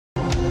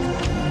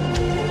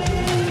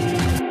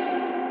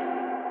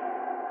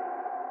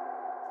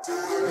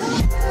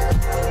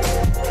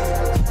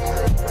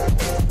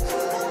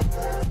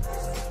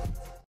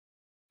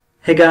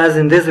Hey guys,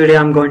 in this video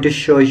I'm going to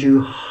show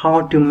you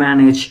how to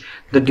manage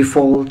the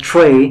default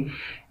tray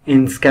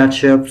in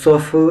Sketchup. So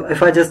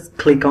if I just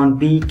click on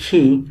B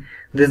key,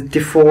 this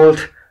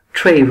default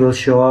tray will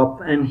show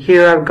up, and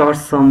here I've got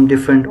some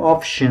different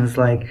options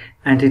like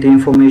entity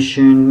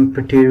information,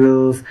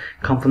 materials,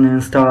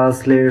 component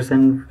styles, layers,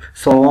 and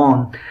so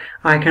on.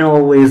 I can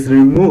always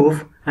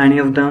remove any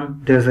of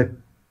them. There's a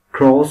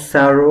cross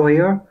arrow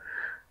here,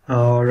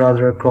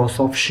 rather a cross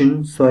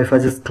option. So if I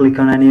just click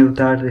on any of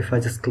that, if I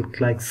just click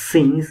like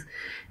scenes,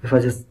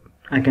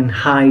 I can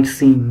hide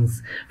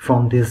scenes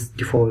from this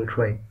default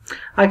tray.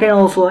 I can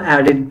also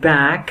add it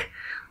back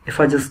if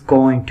I just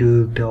go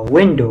into the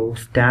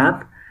Windows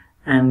tab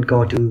and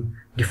go to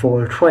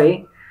default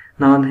tray.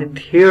 Now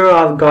here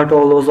I've got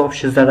all those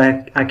options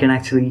that I can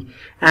actually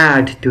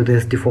add to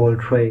this default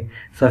tray.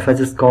 So if I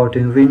just go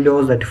to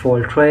Windows, the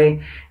default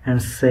tray,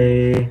 and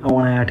say I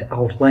want to add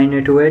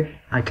outliner to it,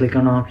 I click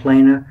on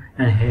outliner,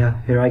 and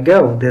here I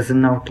go. There's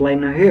an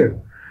outliner here.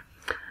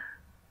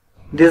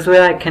 This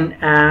way I can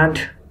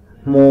add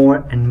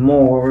more and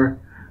more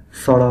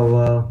sort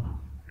of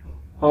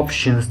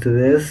options to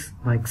this,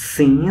 like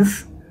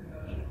scenes,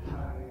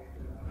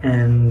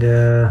 and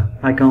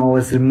I can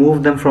always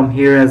remove them from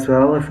here as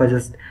well. If I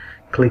just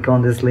click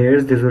on these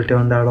layers, this will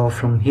turn that off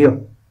from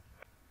here.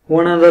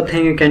 One other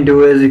thing you can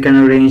do is you can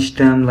arrange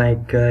them,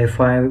 like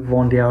if I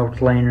want the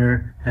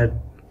outliner at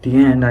the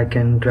end, I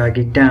can drag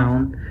it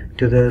down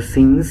to the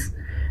scenes,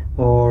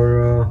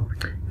 or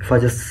if I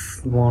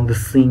just want the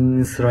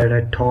scenes right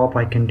at top,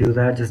 I can do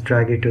that, just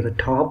drag it to the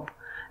top,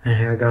 and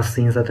here I got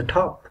scenes at the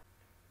top.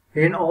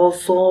 You can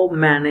also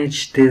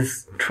manage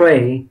this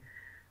tray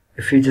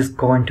if you just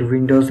go into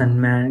Windows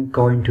and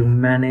go into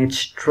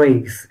manage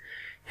trays.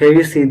 Here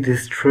you see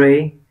this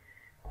tray,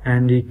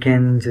 and you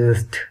can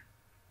just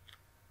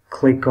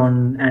click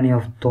on any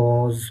of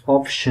those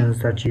options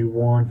that you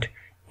want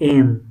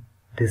in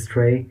this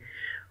tray,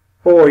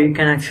 or you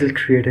can actually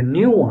create a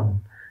new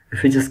one.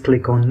 If you just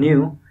click on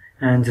new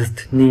and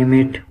just name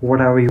it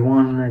whatever you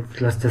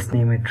want, let's just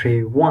name it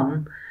tray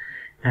 1,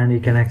 and you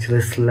can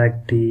actually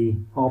select the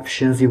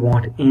options you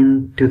want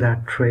into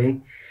that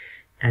tray,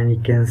 and you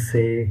can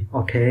say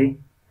okay,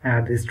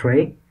 add this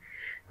tray.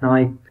 Now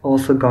I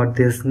also got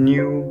this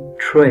new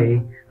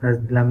tray.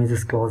 Let me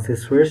just close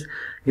this first.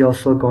 You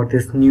also got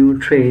this new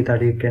tray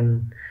that you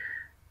can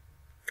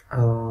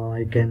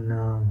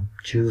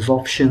choose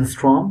options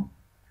from.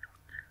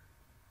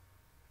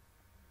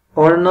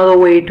 Or another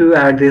way to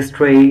add this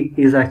tray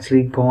is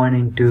actually going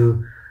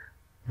into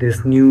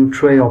this new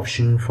tray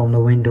option from the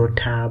window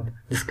tab.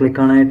 Just click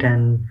on it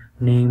and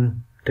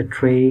name the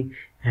tray,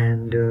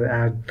 and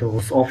add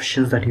those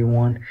options that you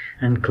want,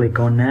 and click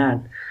on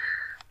add.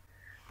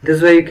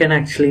 This way you can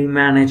actually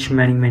manage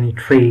many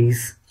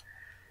trays.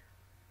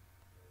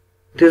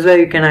 This way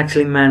you can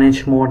actually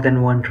manage more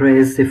than one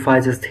trays. If I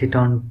just hit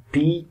on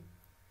B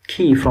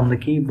key from the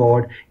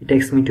keyboard, it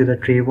takes me to the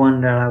tray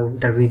 1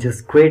 that we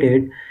just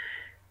created.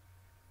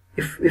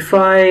 If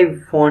I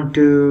want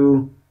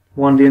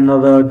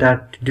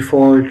that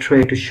default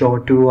tray to show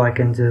too, I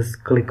can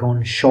just click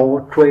on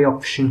show tray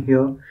option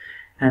here,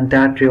 and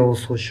that tray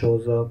also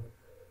shows up.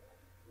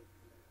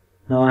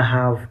 Now I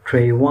have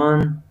tray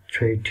 1,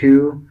 tray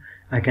 2.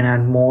 I can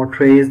add more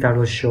trays that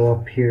will show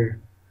up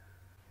here.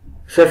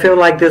 So if you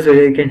like this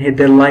video, you can hit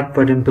the like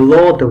button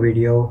below the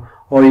video,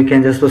 or you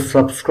can just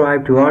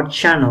subscribe to our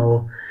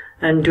channel,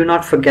 and do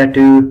not forget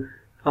to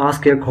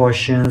ask your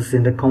questions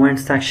in the comment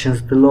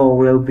sections below.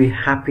 We'll be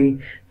happy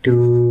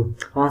to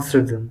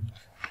answer them.